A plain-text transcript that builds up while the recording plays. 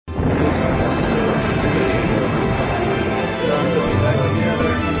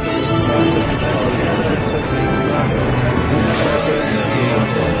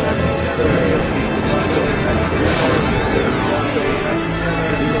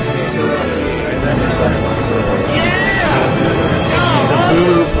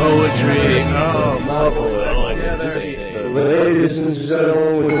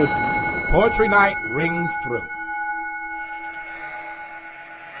Poetry Night rings through.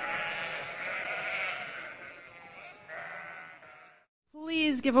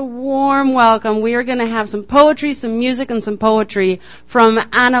 Please give a warm welcome. We are going to have some poetry, some music, and some poetry from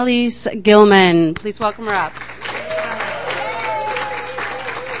Annelyse Gelman. Please welcome her up.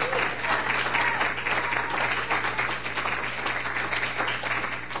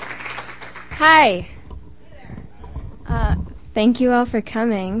 Hi. Thank you all for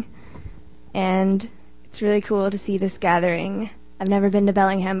coming. And it's really cool to see this gathering. I've never been to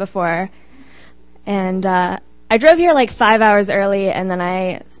Bellingham before. And I drove here like 5 hours early, and then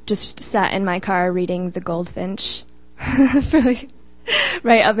I just sat in my car reading The Goldfinch for like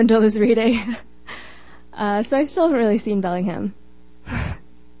right up until this reading. So I still haven't really seen Bellingham.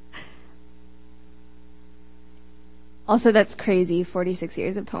 Also, that's crazy, 46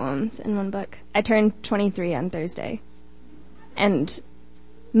 years of poems in one book. I turned 23 on Thursday. And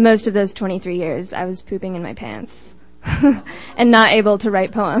most of those 23 years, I was pooping in my pants and not able to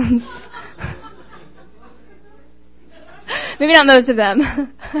write poems. Maybe not most of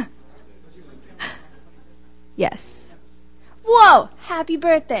them. Yes. Whoa! Happy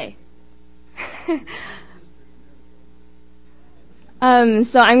birthday! So I'm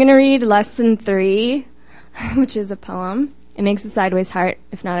going to read Lesson 3, which is a poem. It makes a sideways heart,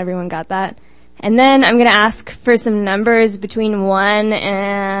 if not everyone got that. And then I'm going to ask for some numbers between 1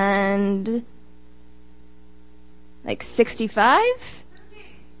 and, like, 65?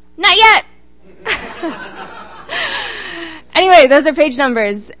 Not yet! Anyway, those are page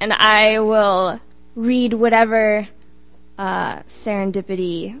numbers, and I will read whatever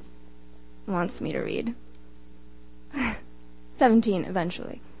serendipity wants me to read. 17,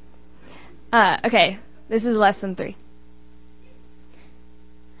 eventually. Okay, this is Lesson 3.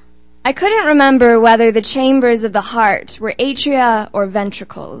 I couldn't remember whether the chambers of the heart were atria or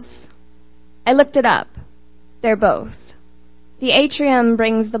ventricles. I looked it up. They're both. The atrium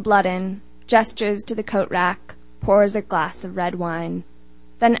brings the blood in, gestures to the coat rack, pours a glass of red wine.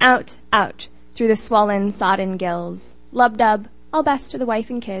 Then out, through the swollen, sodden gills. Lub-dub, all best to the wife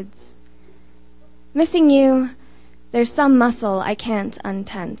and kids. Missing you, there's some muscle I can't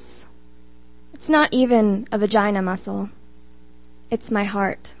untense. It's not even a vagina muscle. It's my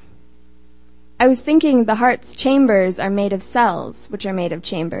heart. I was thinking the heart's chambers are made of cells, which are made of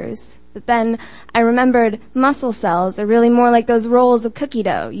chambers. But then I remembered muscle cells are really more like those rolls of cookie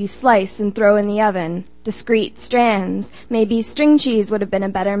dough you slice and throw in the oven. Discrete strands. Maybe string cheese would have been a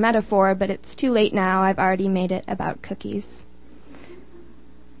better metaphor, but it's too late now. I've already made it about cookies.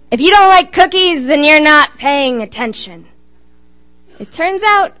 If you don't like cookies, then you're not paying attention. It turns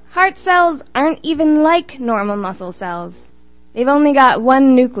out heart cells aren't even like normal muscle cells. They've only got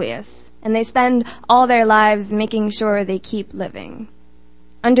one nucleus, and they spend all their lives making sure they keep living.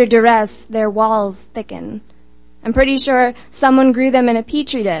 Under duress, their walls thicken. I'm pretty sure someone grew them in a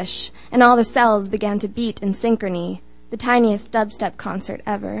petri dish, and all the cells began to beat in synchrony, the tiniest dubstep concert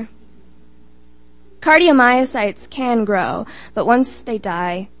ever. Cardiomyocytes can grow, but once they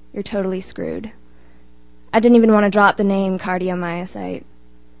die, you're totally screwed. I didn't even want to drop the name cardiomyocyte.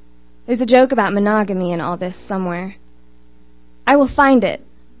 There's a joke about monogamy in all this somewhere. I will find it.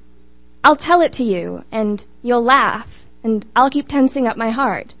 I'll tell it to you, and you'll laugh, and I'll keep tensing up my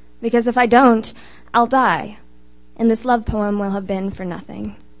heart, because if I don't, I'll die, and this love poem will have been for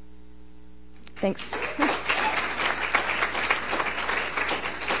nothing. Thanks. Can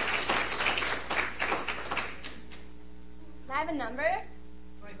I have a number?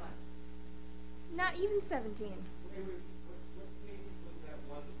 25. Not even 17. What page was that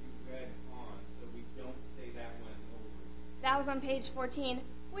one that you read on, so we don't say that one over? That was on page 14,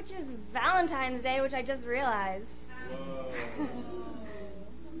 which is Valentine's Day, which I just realized. Whoa.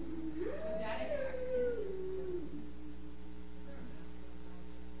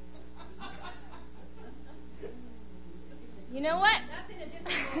 You know what?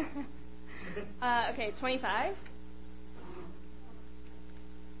 Okay, 25.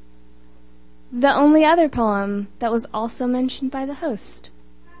 The only other poem that was also mentioned by the host.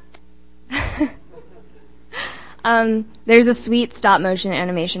 There's a sweet stop-motion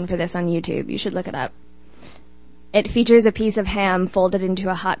animation for this on YouTube. You should look it up. It features a piece of ham folded into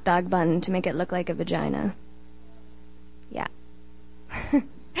a hot dog bun to make it look like a vagina. Yeah.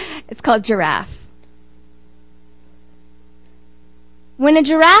 It's called Giraffe. When a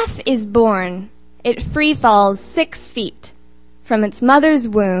giraffe is born, it free falls 6 feet from its mother's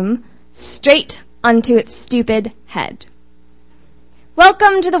womb straight onto its stupid head.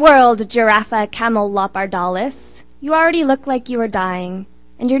 Welcome to the world, Giraffa camelopardalis. You already look like you are dying,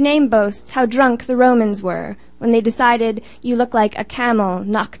 And your name boasts how drunk the Romans were when they decided you look like a camel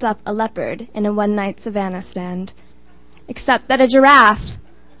knocked up a leopard in a one-night savannah stand. Except that a giraffe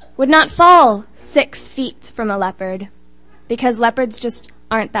would not fall 6 feet from a leopard, because leopards just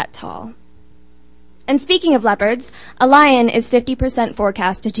aren't that tall. And speaking of leopards, a lion is 50%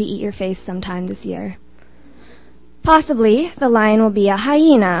 forecasted to eat your face sometime this year. Possibly, the lion will be a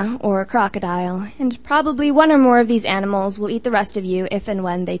hyena or a crocodile, and probably one or more of these animals will eat the rest of you if and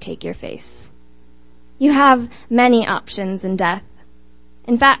when they take your face. You have many options in death.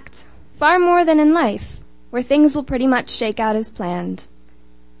 In fact, far more than in life, where things will pretty much shake out as planned.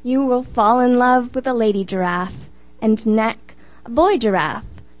 You will fall in love with a lady giraffe and neck a boy giraffe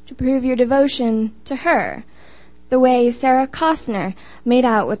to prove your devotion to her, the way Sarah Costner made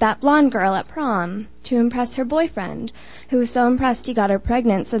out with that blonde girl at prom to impress her boyfriend, who was so impressed he got her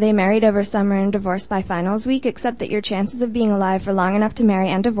pregnant, so they married over summer and divorced by finals week, except that your chances of being alive for long enough to marry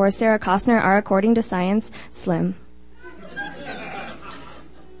and divorce Sarah Costner are, according to science, slim.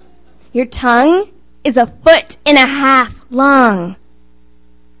 Your tongue is 1.5 feet long.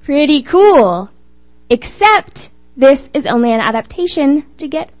 Pretty cool. Except this is only an adaptation to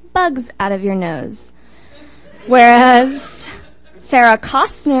get bugs out of your nose. Whereas Sarah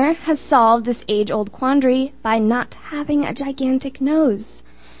Costner has solved this age-old quandary by not having a gigantic nose.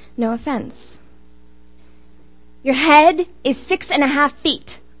 No offense. Your head is 6.5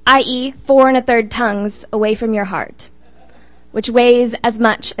 feet, i.e. 4 1/3 tongues away from your heart, which weighs as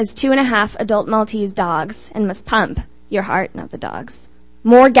much as 2.5 adult Maltese dogs and must pump, your heart, not the dogs,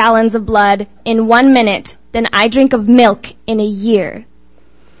 more gallons of blood in 1 minute than I drink of milk in a year.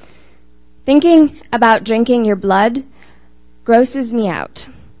 Thinking about drinking your blood grosses me out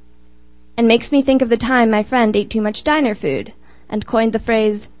and makes me think of the time my friend ate too much diner food and coined the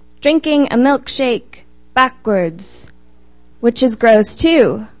phrase, drinking a milkshake backwards, which is gross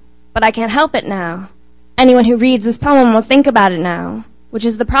too, but I can't help it now. Anyone who reads this poem will think about it now, which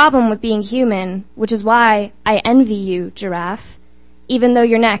is the problem with being human, which is why I envy you, giraffe, even though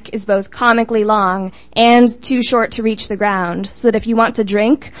your neck is both comically long and too short to reach the ground, so that if you want to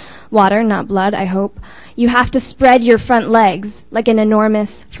drink, water, not blood, I hope, you have to spread your front legs like an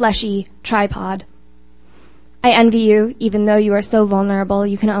enormous, fleshy tripod. I envy you, even though you are so vulnerable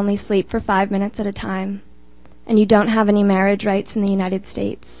you can only sleep for 5 minutes at a time, and you don't have any marriage rights in the United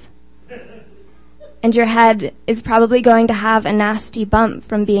States. And your head is probably going to have a nasty bump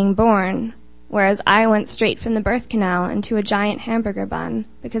from being born, whereas I went straight from the birth canal into a giant hamburger bun,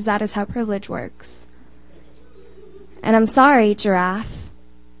 because that is how privilege works. And I'm sorry, giraffe,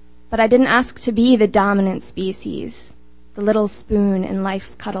 but I didn't ask to be the dominant species, the little spoon in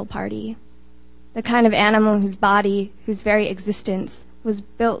life's cuddle party, the kind of animal whose body, whose very existence, was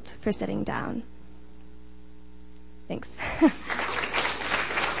built for sitting down. Thanks.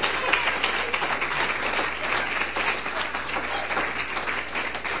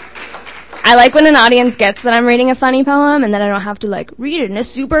 I like when an audience gets that I'm reading a funny poem and then I don't have to read it in a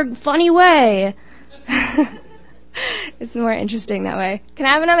super funny way. It's more interesting that way. Can I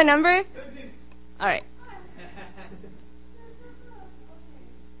have another number? All right.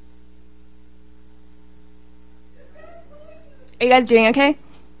 Are you guys doing okay?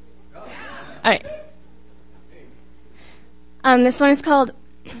 All right. This one is called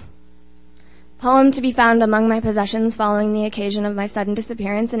Poem to be found among my possessions following the occasion of my sudden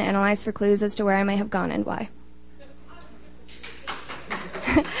disappearance and analyzed for clues as to where I may have gone and why.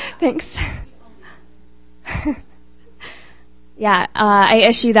 Thanks. Yeah, I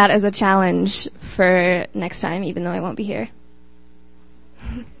issue that as a challenge for next time, even though I won't be here.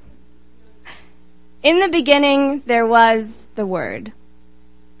 In the beginning, there was the Word,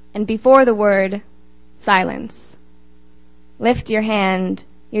 and before the Word, silence. Lift your hand.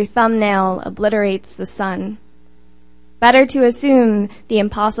 Your thumbnail obliterates the sun. Better to assume the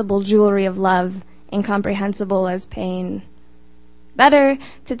impossible jewelry of love, incomprehensible as pain. Better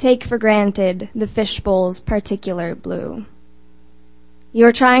to take for granted the fishbowl's particular blue.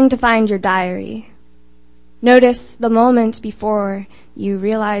 You're trying to find your diary. Notice the moment before you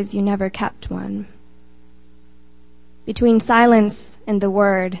realize you never kept one. Between silence and the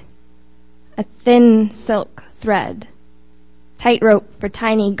word, a thin silk thread. Tightrope for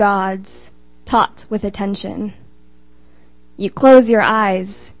tiny gods, taut with attention. You close your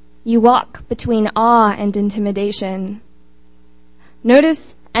eyes. You walk between awe and intimidation.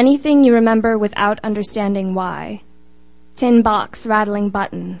 Notice anything you remember without understanding why. Tin box rattling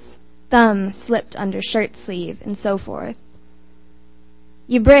buttons, thumb slipped under shirt sleeve, and so forth.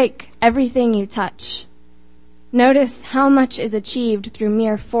 You break everything you touch. Notice how much is achieved through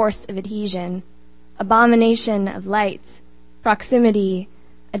mere force of adhesion, abomination of light, proximity,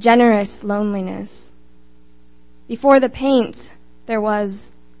 a generous loneliness. Before the paint, there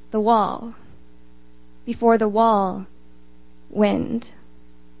was the wall. Before the wall, wind.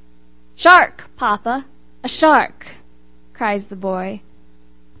 "Shark, Papa, a shark," cries the boy,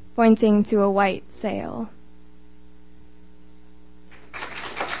 pointing to a white sail.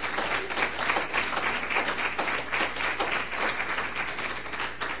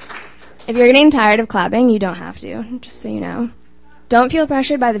 If you're getting tired of clapping, you don't have to, just so you know. Don't feel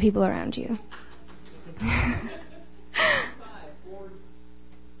pressured by the people around you.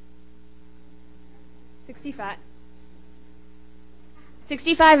 65.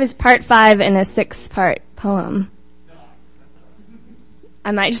 65 is part 5 in a 6-part poem.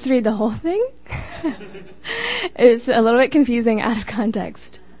 I might just read the whole thing. It's a little bit confusing out of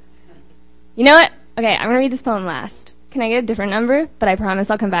context. You know what? Okay, I'm going to read this poem last. Can I get a different number? But I promise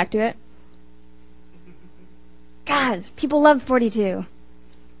I'll come back to it. God, people love 42.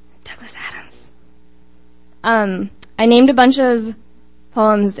 Douglas Adams. I named a bunch of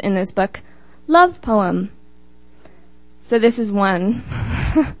poems in this book love poem. So this is one.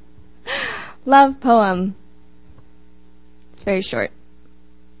 Love poem. It's very short.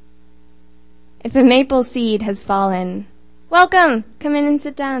 If a maple seed has fallen, welcome! Come in and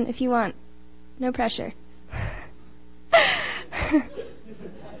sit down if you want. No pressure.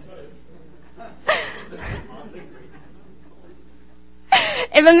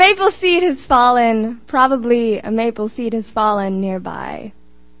 If a maple seed has fallen, probably a maple seed has fallen nearby.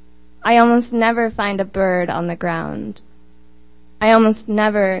 I almost never find a bird on the ground. I almost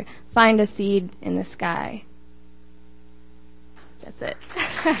never find a seed in the sky. That's it.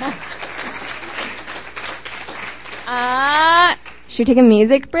 Should we take a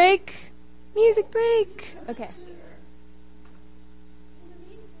music break? Music break. Okay.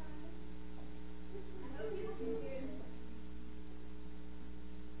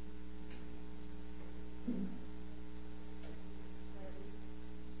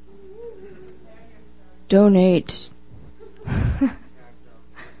 Donate.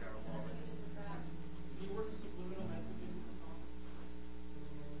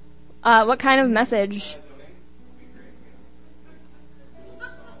 What kind of message?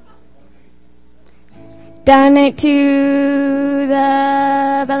 Donate to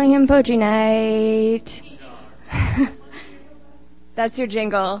the Bellingham Poetry Night. That's your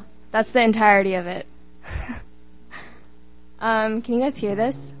jingle. That's the entirety of it. Can you guys hear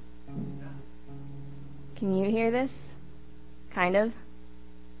this? Can you hear this? Kind of.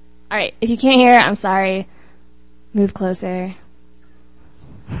 Alright, if you can't hear it, I'm sorry. Move closer.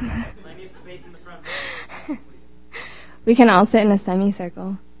 Plenty of space in the front. We can all sit in a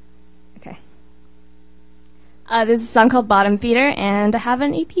semicircle. Okay. This is a song called Bottom Feeder, and I have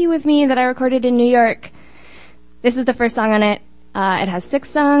an EP with me that I recorded in New York. This is the first song on it. It has 6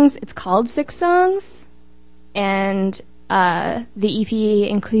 songs. It's called 6 Songs. And the EP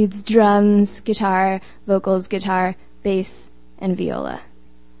includes drums, guitar, vocals, guitar, bass, and viola.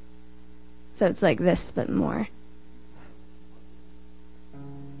 So it's like this, but more.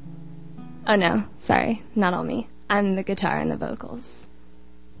 Oh no, sorry, not all me. I'm the guitar and the vocals.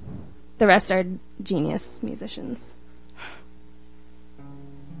 The rest are genius musicians.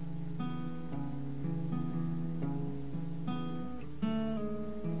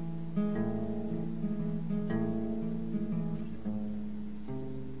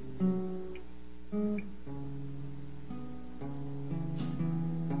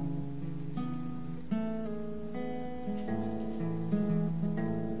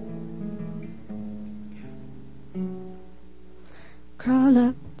 Crawl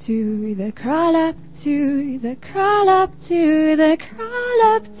up to the, crawl up to the, crawl up to the,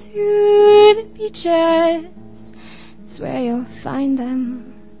 crawl up to the beaches. It's where you'll find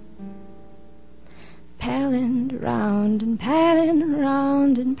them. Paling round and paling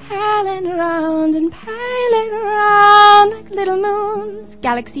round and paling round and paling round like little moons,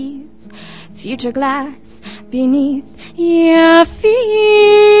 galaxies, future glass beneath your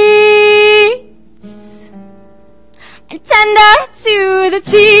feet. And tender to the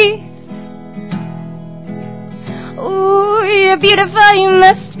teeth. Ooh, you're beautiful, you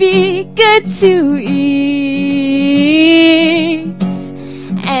must be good to eat.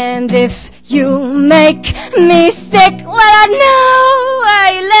 And if you make me sick, well, I know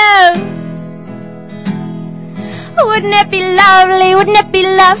where you live. Wouldn't it be lovely, wouldn't it be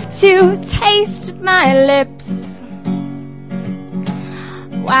love to taste my lips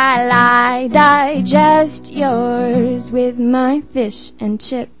while I digest yours with my fish and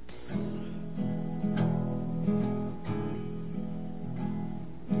chips?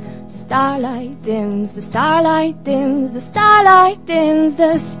 Starlight dims, the starlight dims, the starlight dims,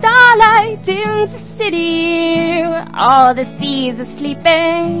 the starlight dims the city where all the seas are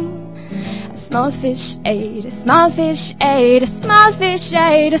sleeping. A small fish ate, a small fish ate, a small fish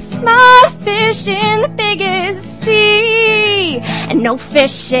ate, a small fish in the biggest sea. And no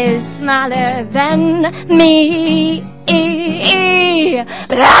fish is smaller than me.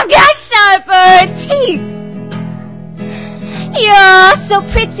 But I've got sharper teeth. You're so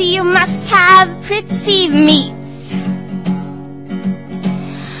pretty, you must have pretty meat.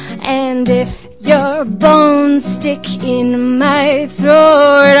 And if your bones stick in my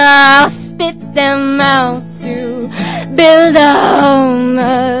throat, I'll spit them out to build a home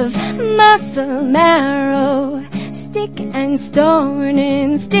of muscle marrow. Stick and stone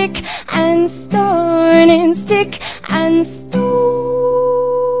and stick and stone and stick and stone.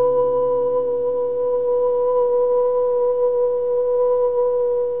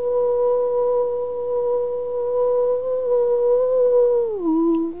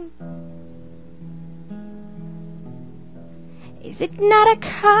 Is it not a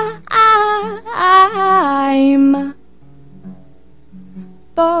crime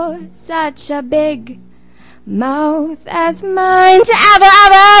for such a big mouth as mine to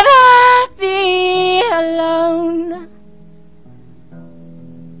ever be alone?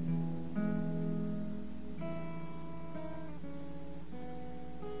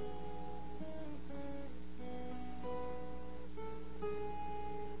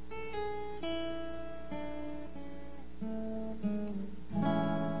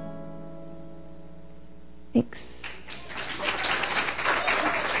 Thanks.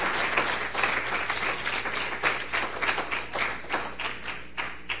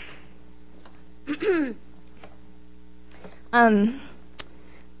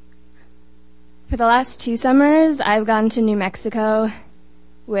 For the last 2 summers, I've gone to New Mexico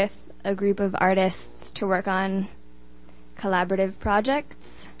with a group of artists to work on collaborative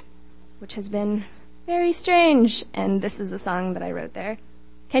projects, which has been very strange. And this is a song that I wrote there.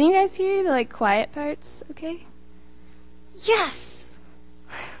 Can you guys hear the quiet parts? Okay. Yes.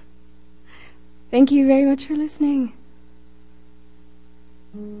 Thank you very much for listening.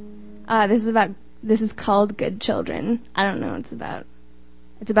 This is called Good Children. I don't know what it's about.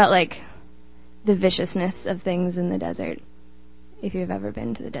 It's about the viciousness of things in the desert, if you've ever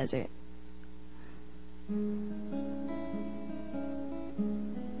been to the desert.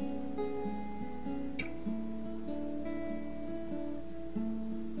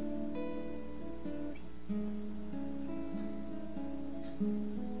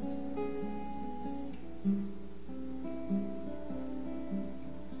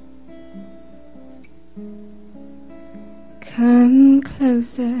 Come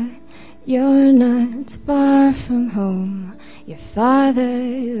closer, you're not far from home. You're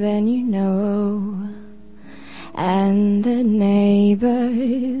farther than you know. And the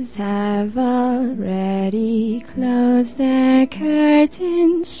neighbors have already closed their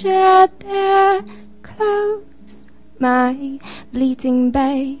curtains, shut their clothes. My bleating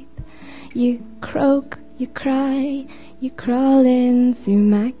babe, you croak, you cry, you crawl into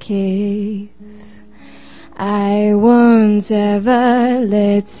my cave. I won't ever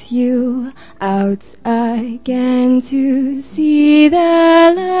let you out again to see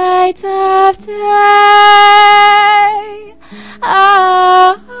the light of day. Ah,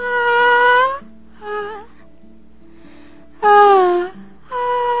 ah, ah, ah, ah,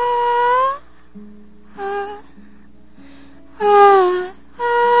 ah, ah.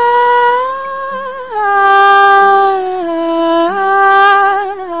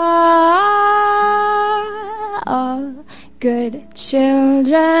 Good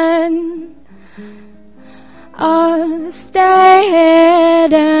children all stay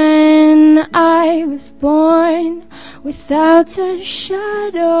hidden. I was born without a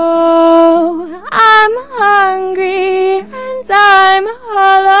shadow. I'm hungry and I'm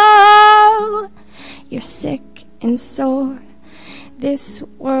hollow. You're sick and sore. This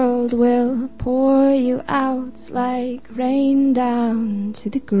world will pour you out like rain down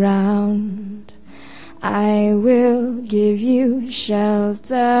to the ground. I will give you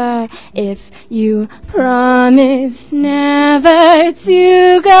shelter if you promise never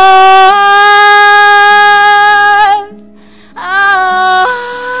to go out. Ah,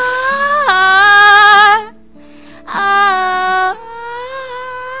 ah,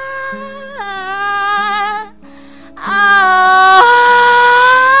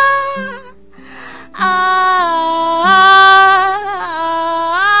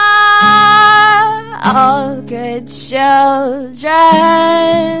 all good children,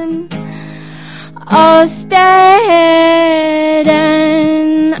 all stay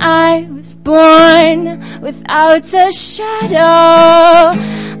hidden. born without a shadow.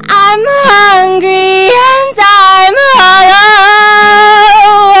 I'm hungry and I'm hollow.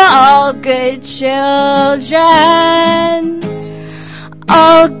 All good children,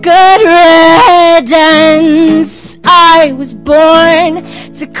 all good riddance. I was born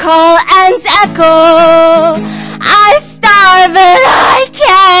to call and echo. I starve and I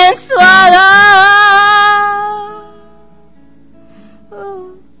can't swallow.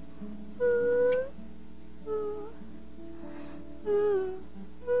 Ooh, ooh, ooh,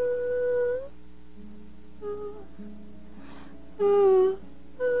 ooh, ooh,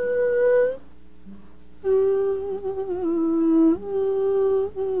 ooh,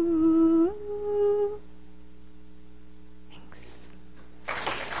 ooh. Thanks.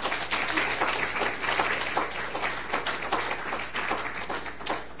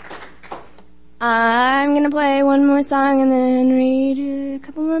 I'm gonna play one more song and then read a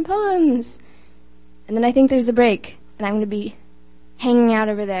couple more poems. And then I think there's a break, and I'm gonna be hanging out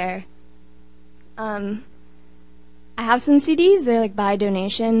over there. I have some CDs, they're like by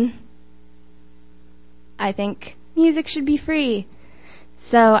donation. I think music should be free.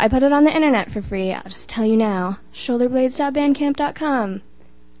 So I put it on the internet for free. I'll just tell you now, shoulderblades.bandcamp.com.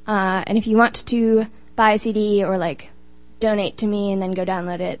 And if you want to buy a CD or like donate to me and then go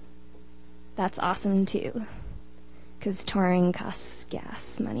download it, that's awesome too. 'Cause touring costs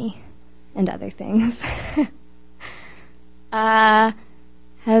gas money and other things.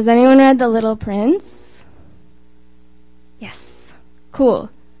 Has anyone read The Little Prince? Yes. Cool.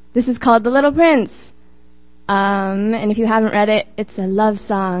 This is called The Little Prince. And if you haven't read it, it's a love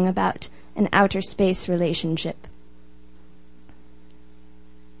song about an outer space relationship.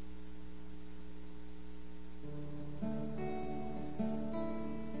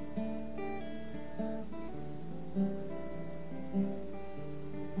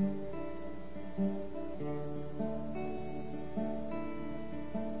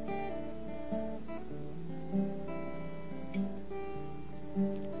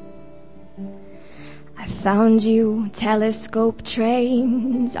 I found you telescope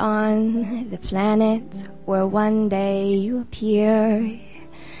trains on the planet where one day you appear.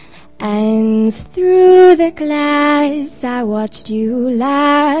 And through the glass I watched you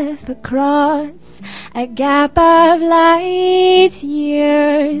laugh across a gap of light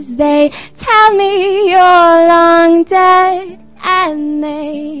years. They tell me you're long dead, and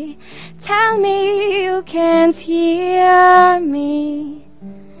they tell me you can't hear me.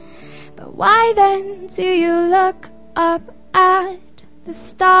 But why then do you look up at the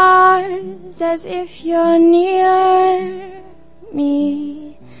stars as if you're near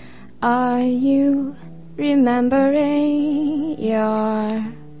me? Are you remembering your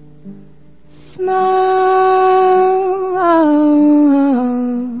smile?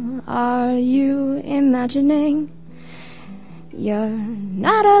 Are you imagining you're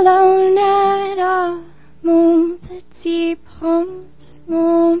not alone at all? Mon petit prince,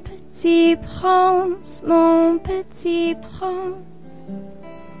 mon petit prince, mon petit prince.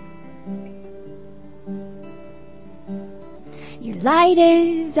 Your light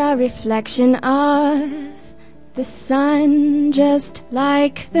is a reflection of the sun, just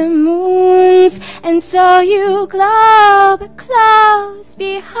like the moon's, and so you glow, but close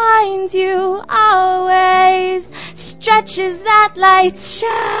behind you always stretches that light's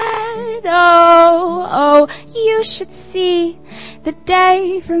shadow. Oh, you should see the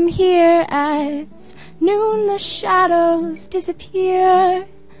day from here. At noon the shadows disappear,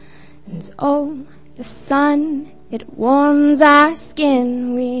 and oh, the sun, it warms our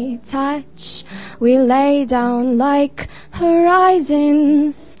skin. We touch, we lay down like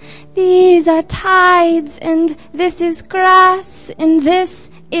horizons. These are tides, and this is grass, and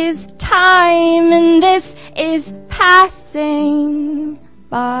this is time, and this is passing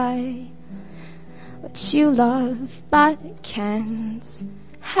by. What you love but can't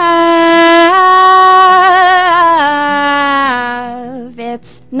have.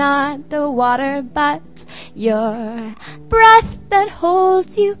 It's not the water, but your breath that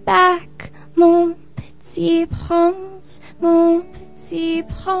holds you back. Mon petit prince, mon petit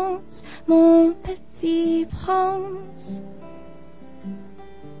prince, mon petit prince.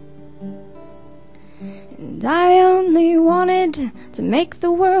 And I only wanted to make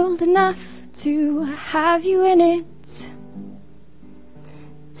the world enough to have you in it.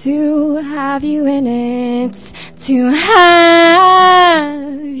 To have you in it, to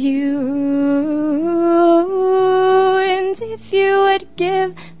have you. And if you would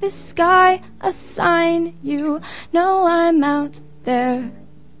give the sky a sign, you know I'm out there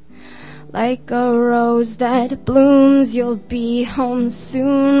Like a rose that blooms, you'll be home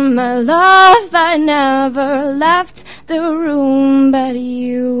soon. My love, I never left the room, but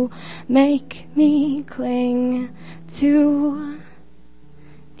you make me cling to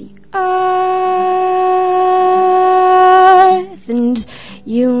the earth, and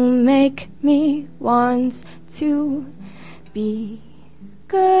you make me want to be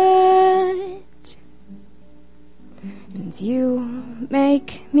good. And you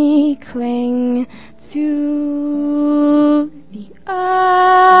make me cling to the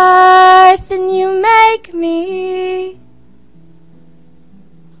earth, and you make me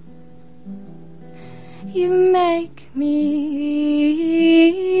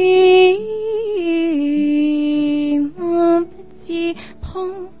mon petit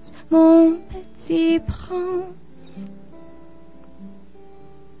prince, mon petit prince.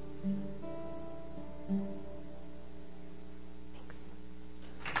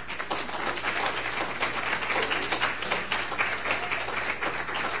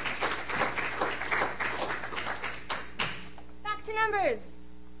 Back to numbers.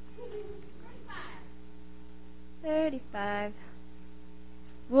 35.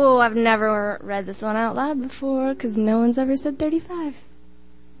 Whoa, I've never read this one out loud before because no one's ever said 35.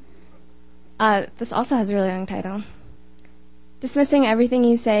 This also has a really long title. Dismissing everything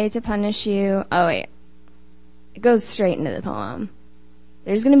you say to punish you. Oh, wait. It goes straight into the poem.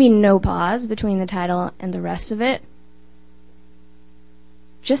 There's going to be no pause between the title and the rest of it.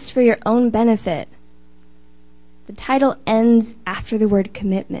 Just for your own benefit. The title ends after the word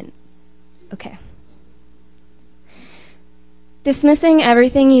commitment. Okay. Dismissing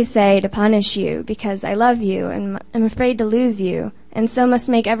everything you say to punish you because I love you and am afraid to lose you, and so must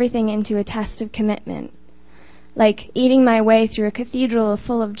make everything into a test of commitment. Like eating my way through a cathedral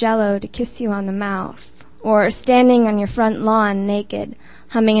full of jello to kiss you on the mouth, or standing on your front lawn naked,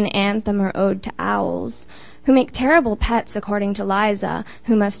 humming an anthem or ode to owls, who make terrible pets according to Liza,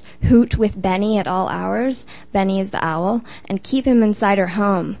 who must hoot with Benny at all hours, Benny is the owl, and keep him inside her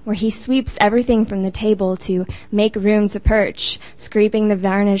home, where he sweeps everything from the table to make room to perch, scraping the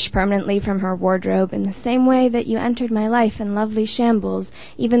varnish permanently from her wardrobe in the same way that you entered my life in lovely shambles,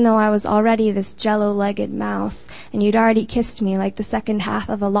 even though I was already this jello-legged mouse, and you'd already kissed me like the second half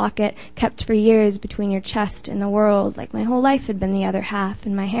of a locket kept for years between your chest and the world, like my whole life had been the other half,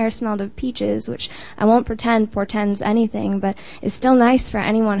 and my hair smelled of peaches, which I won't pretend portends anything, but is still nice for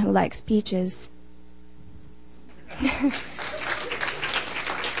anyone who likes peaches.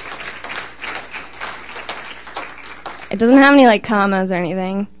 It doesn't have any commas or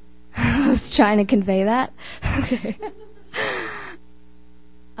anything. I was trying to convey that. Okay.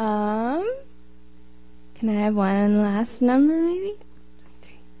 Can I have one last number maybe?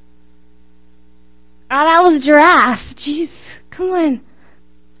 23. Ah, that was giraffe. Jeez, come on.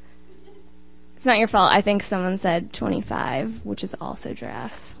 It's not your fault. I think someone said 25, which is also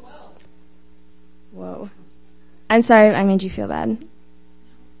giraffe. Whoa. I'm sorry I made you feel bad.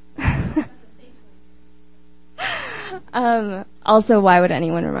 Also, why would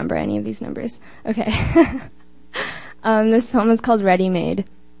anyone remember any of these numbers? Okay. This poem is called Ready Made.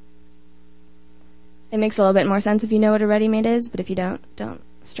 It makes a little bit more sense if you know what a ready made is, but if you don't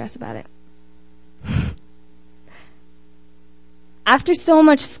stress about it. After so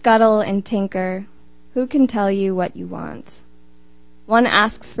much scuttle and tinker, who can tell you what you want? One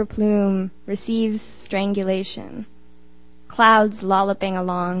asks for plume, receives strangulation. Clouds lolloping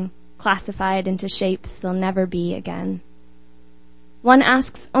along, classified into shapes they'll never be again. One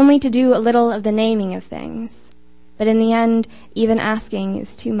asks only to do a little of the naming of things, but in the end, even asking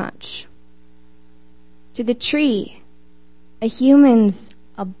is too much. To the tree, a human's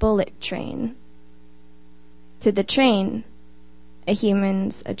a bullet train. To the train, a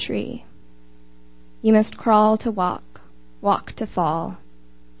human's a tree. You must crawl to walk, walk to fall.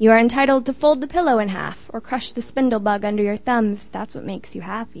 You are entitled to fold the pillow in half or crush the spindle bug under your thumb if that's what makes you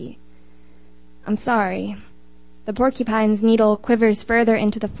happy. I'm sorry. The porcupine's needle quivers further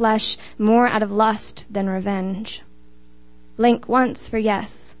into the flesh, more out of lust than revenge. Blink once for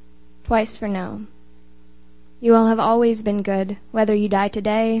yes, twice for no. You will have always been good, whether you die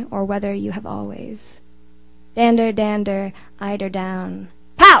today or whether you have always. Dander, dander, eider down.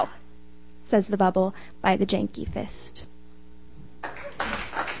 Pow! Says the bubble by the janky fist.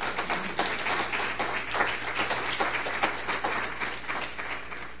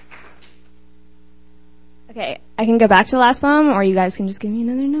 Okay, I can go back to the last poem, or you guys can just give me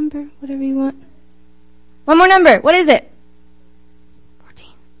another number, whatever you want. One more number. What is it? 14.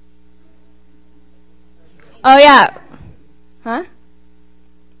 Oh, yeah. Huh?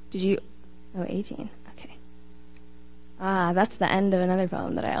 Did you? Oh, 18. Okay. Ah, that's the end of another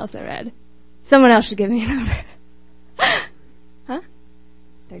poem that I also read. Someone else should give me a number. Huh?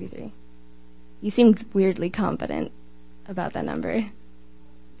 33. You seemed weirdly confident about that number.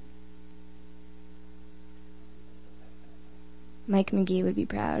 Mike McGee would be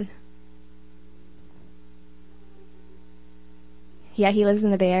proud. Yeah, he lives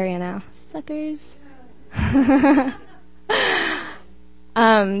in the Bay Area now. Suckers.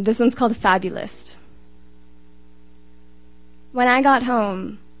 This one's called Fabulist. When I got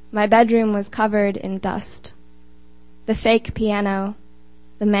home, my bedroom was covered in dust. The fake piano,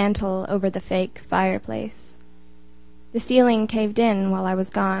 the mantle over the fake fireplace. The ceiling caved in while I was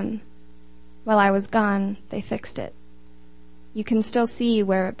gone. While I was gone, they fixed it. You can still see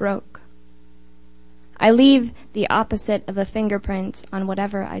where it broke. I leave the opposite of a fingerprint on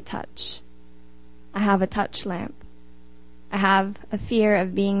whatever I touch. I have a touch lamp. I have a fear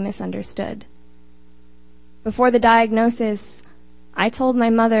of being misunderstood. Before the diagnosis, I told my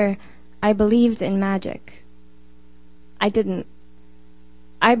mother I believed in magic. I didn't.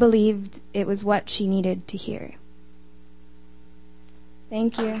 I believed it was what she needed to hear.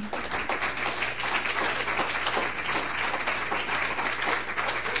 Thank you.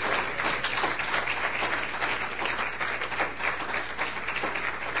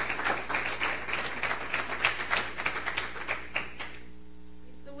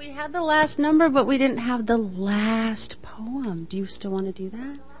 We had the last number, but we didn't have the last poem. Do you still want to do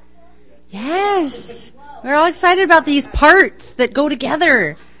that? Yes. We're all excited about these parts that go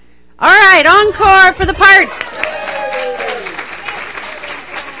together. All right, encore for the parts.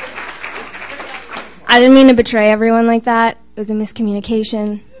 I didn't mean to betray everyone like that. It was a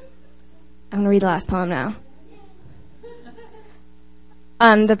miscommunication. I'm going to read the last poem now.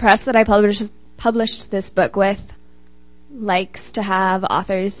 The press that I published this book with likes to have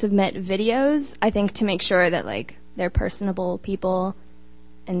authors submit videos, I think, to make sure that, like, they're personable people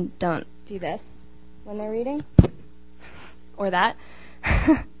and don't do this when they're reading. Or that.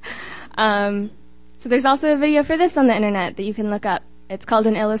 So there's also a video for this on the internet that you can look up. It's called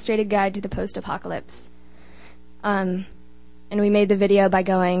An Illustrated Guide to the Post-Apocalypse. And we made the video by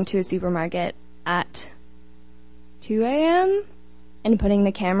going to a supermarket at 2 a.m. and putting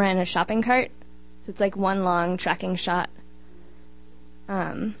the camera in a shopping cart. So it's like one long tracking shot.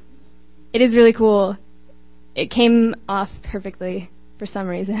 It is really cool. It came off perfectly for some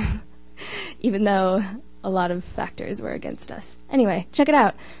reason, even though a lot of factors were against us. Anyway, check it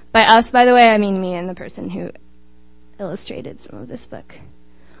out. By us, by the way, I mean me and the person who illustrated some of this book.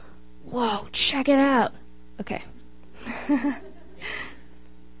 Whoa, check it out. Okay.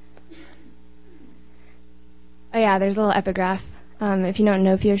 Oh yeah, there's a little epigraph. If you don't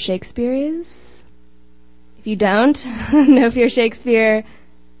know who Shakespeare is, if you don't know who Shakespeare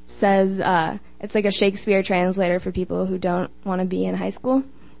says, it's like a Shakespeare translator for people who don't want to be in high school.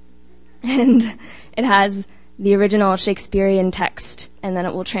 And it has the original Shakespearean text, and then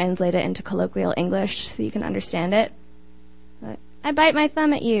it will translate it into colloquial English so you can understand it. But, I bite my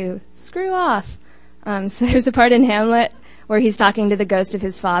thumb at you. Screw off. So there's a part in Hamlet where he's talking to the ghost of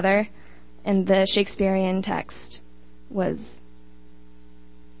his father, and the Shakespearean text was,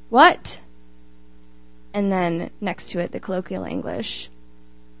 "What?" And then next to it, the colloquial English,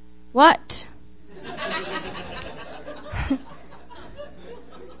 "What?"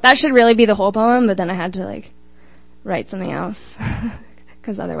 That should really be the whole poem, but then I had to, write something else,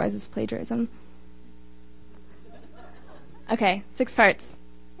 because otherwise it's plagiarism. Okay, 6 parts.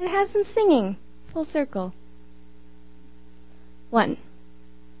 It has some singing. Full circle. 1.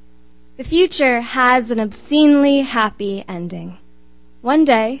 The future has an obscenely happy ending. One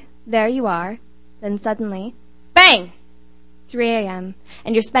day, there you are, then suddenly, bang! 3 a.m.,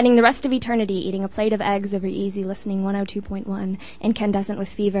 and you're spending the rest of eternity eating a plate of eggs over easy listening 102.1 incandescent with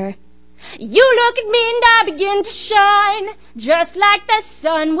fever. You look at me and I begin to shine, just like the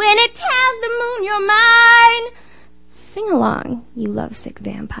sun when it tells the moon you're mine. Sing along, you lovesick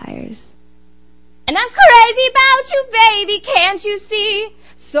vampires. And I'm crazy about you, baby, can't you see?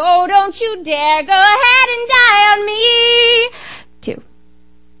 So don't you dare go ahead and die on me. 2.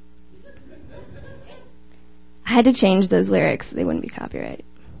 I had to change those lyrics so they wouldn't be copyrighted.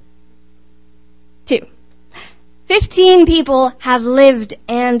 2. 15 people have lived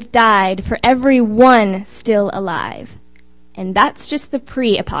and died for every one still alive. And that's just the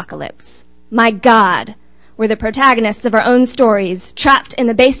pre-apocalypse. My God, we're the protagonists of our own stories, trapped in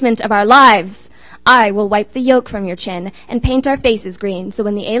the basement of our lives. I will wipe the yolk from your chin and paint our faces green, so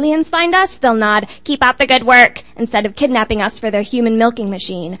when the aliens find us, they'll nod, "Keep up the good work," instead of kidnapping us for their human milking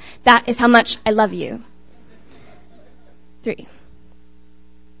machine. That is how much I love you. 3.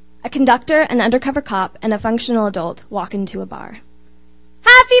 A conductor, an undercover cop, and a functional adult walk into a bar.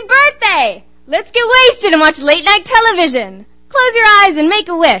 "Happy birthday! Let's get wasted and watch late night television. Close your eyes and make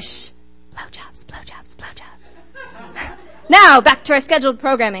a wish. Blowjobs, blowjobs, blowjobs. Now, back to our scheduled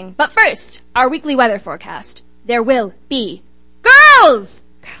programming. But first, our weekly weather forecast. There will be girls!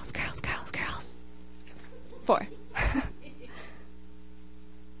 Girls, girls, girls, girls. 4.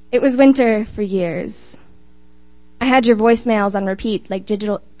 It was winter for years. I had your voicemails on repeat like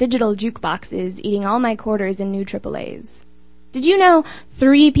digital jukeboxes, eating all my quarters in new AAAs. Did you know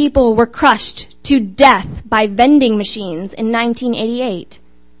 3 people were crushed to death by vending machines in 1988?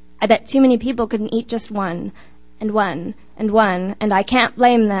 I bet too many people couldn't eat just one, and one, and one, and I can't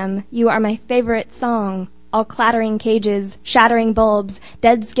blame them. You are my favorite song. All clattering cages, shattering bulbs,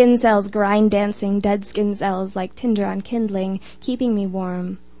 dead skin cells grind dancing, dead skin cells like tinder on kindling, keeping me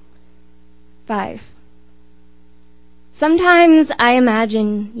warm. 5. Sometimes I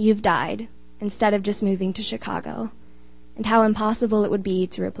imagine you've died instead of just moving to Chicago, and how impossible it would be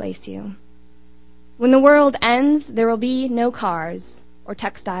to replace you. When the world ends, there will be no cars, or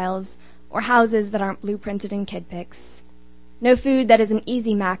textiles, or houses that aren't blueprinted in kid pics. No food that isn't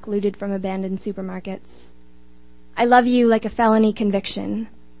Easy Mac looted from abandoned supermarkets. I love you like a felony conviction.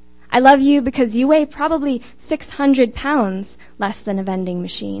 I love you because you weigh probably 600 pounds less than a vending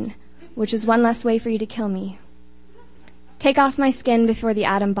machine, which is one less way for you to kill me. Take off my skin before the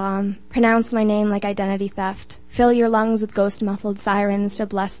atom bomb, pronounce my name like identity theft, fill your lungs with ghost-muffled sirens to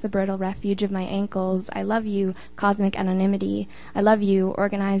bless the brittle refuge of my ankles. I love you, cosmic anonymity. I love you,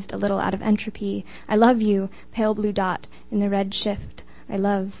 organized a little out of entropy. I love you, pale blue dot in the red shift. I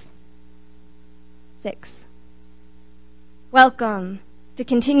love. 6. Welcome to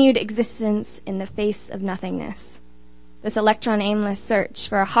continued existence in the face of nothingness. This electron aimless search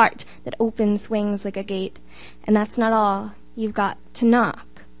for a heart that open swings like a gate. And that's not all. You've got to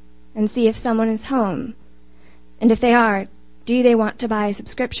knock and see if someone is home. And if they are, do they want to buy a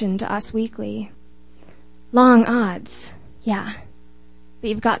subscription to Us Weekly? Long odds, yeah. But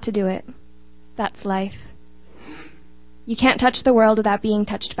you've got to do it. That's life. You can't touch the world without being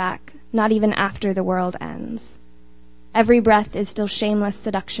touched back, not even after the world ends. Every breath is still shameless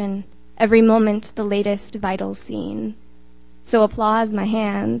seduction, every moment the latest vital scene. So applause my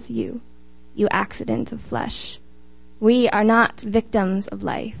hands, you accident of flesh. We are not victims of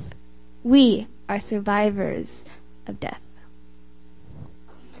life. We are survivors of death.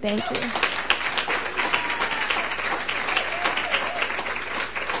 Thank you.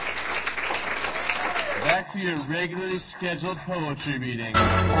 Back to your regularly scheduled poetry reading.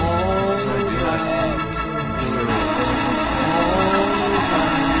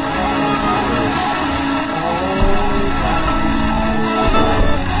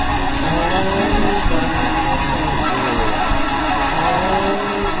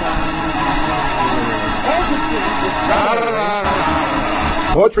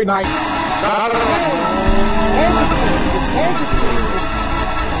 Poetry night.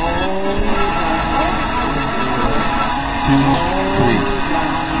 Two, three.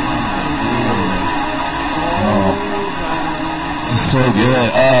 Oh, this is so good.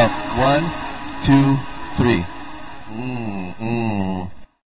 1, 2, 3.